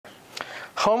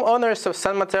Homeowners of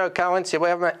San Mateo County, we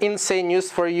have an insane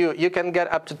news for you. You can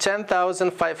get up to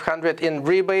 $10,500 in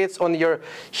rebates on your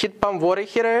heat pump water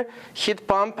heater, heat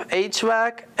pump,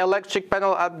 HVAC, electric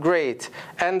panel upgrade.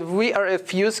 And we are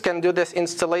Fuse can do this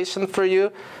installation for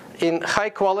you in high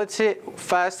quality,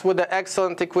 fast, with the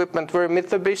excellent equipment. We're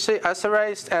Mitsubishi,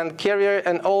 authorized, and Carrier,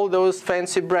 and all those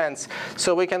fancy brands.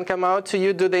 So we can come out to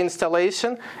you, do the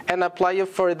installation, and apply you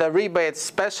for the rebates,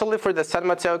 especially for the San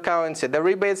Mateo County. The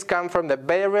rebates come from the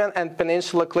Bay Area and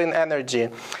Peninsula Clean Energy.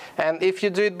 And if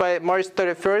you do it by March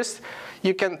 31st,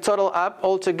 you can total up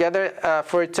altogether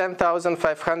for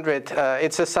 $10,500.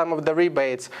 It's a sum of the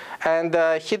rebates. And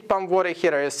heat pump water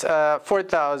heaters,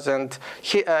 $4,000.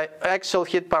 Actual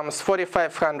heat pumps,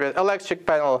 $4,500. Electric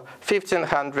panel,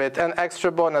 $1,500. And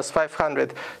extra bonus,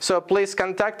 $500. So please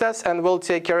contact us, and we'll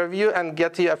take care of you and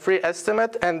get you a free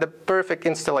estimate and the perfect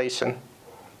installation.